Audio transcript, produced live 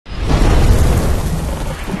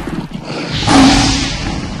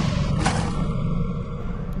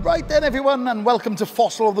Right then everyone, and welcome to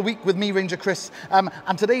Fossil of the Week with me, Ranger Chris. And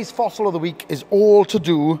today's Fossil of the Week is all to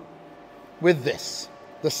do with this.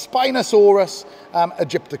 The Spinosaurus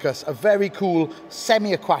aegypticus, a very cool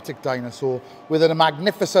semi-aquatic dinosaur with a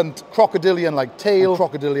magnificent crocodilian-like tail,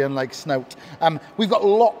 crocodilian-like snout. We've got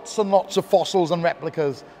lots and lots of fossils and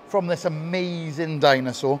replicas from this amazing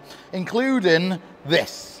dinosaur, including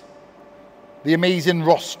this, the amazing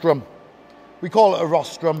rostrum. We call it a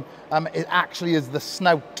rostrum. It actually is the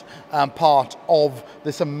snout part of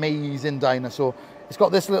this amazing dinosaur. It's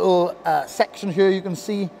got this little section here you can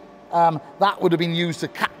see. That would have been used to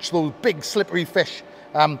catch those big slippery fish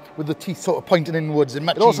with the teeth sort of pointing inwards.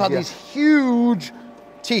 It also had these huge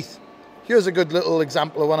teeth. Here's a good little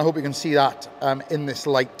example of one. I hope you can see that in this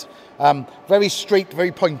light. Very straight,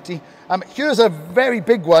 very pointy. Here's a very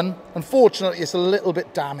big one. Unfortunately, it's a little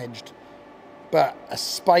bit damaged, but a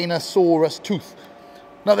Spinosaurus tooth.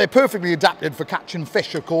 Now, they're perfectly adapted for catching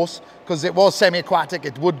fish, of course, because it was semi-aquatic.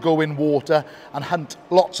 It would go in water and hunt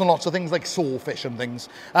lots and lots of things like sawfish and things.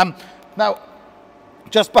 Now,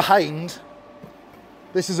 just behind,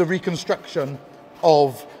 this is a reconstruction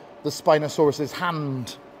of the Spinosaurus's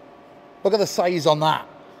hand. Look at the size on that.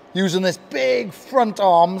 Using this big front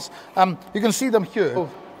arms. You can see them here.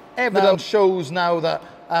 Evidence shows now that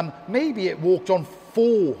maybe it walked on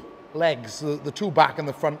 4 legs, the 2 back and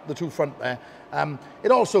the 2 front there.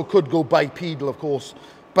 It also could go bipedal, of course,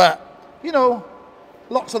 but you know,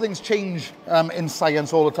 lots of things change in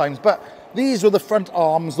science all the times. But these were the front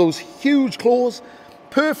arms, those huge claws,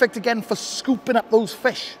 perfect again for scooping up those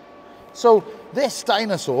fish. So this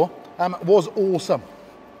dinosaur was awesome.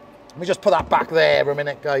 Let me just put that back there a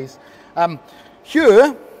minute, guys.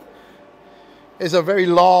 Here is a very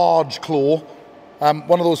large claw.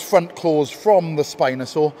 One of those front claws from the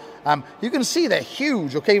Spinosaur. You can see they're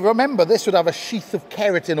huge, okay? Remember, this would have a sheath of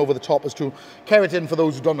keratin over the top as to keratin, for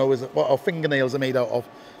those who don't know, is what our fingernails are made out of.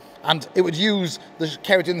 And it would use the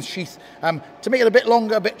keratin sheath to make it a bit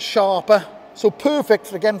longer, a bit sharper. So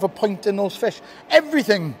perfect, again, for pointing those fish.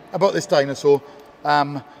 Everything about this dinosaur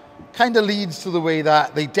kind of leads to the way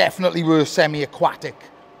that they definitely were semi-aquatic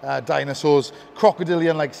dinosaurs.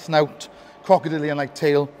 Crocodilian-like snout, crocodilian-like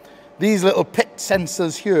tail. These little pit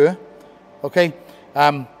sensors here, okay,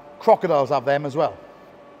 crocodiles have them as well.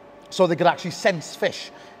 So they could actually sense fish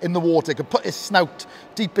in the water. It could put its snout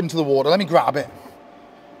deep into the water. Let me grab it.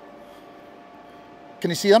 Can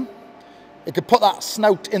you see them? It could put that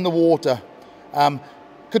snout in the water,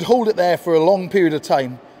 could hold it there for a long period of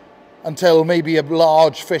time until maybe a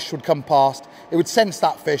large fish would come past. It would sense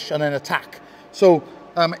that fish and then attack. So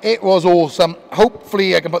it was awesome.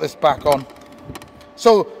 Hopefully I can put this back on.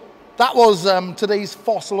 So that was today's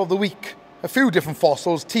Fossil of the Week. A few different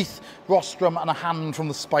fossils, teeth, rostrum, and a hand from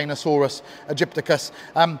the Spinosaurus aegypticus.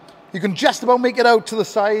 You can just about make it out to the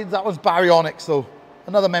side. That was baryonyx, though.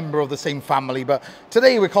 Another member of the same family. But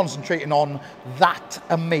today we're concentrating on that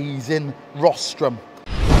amazing rostrum.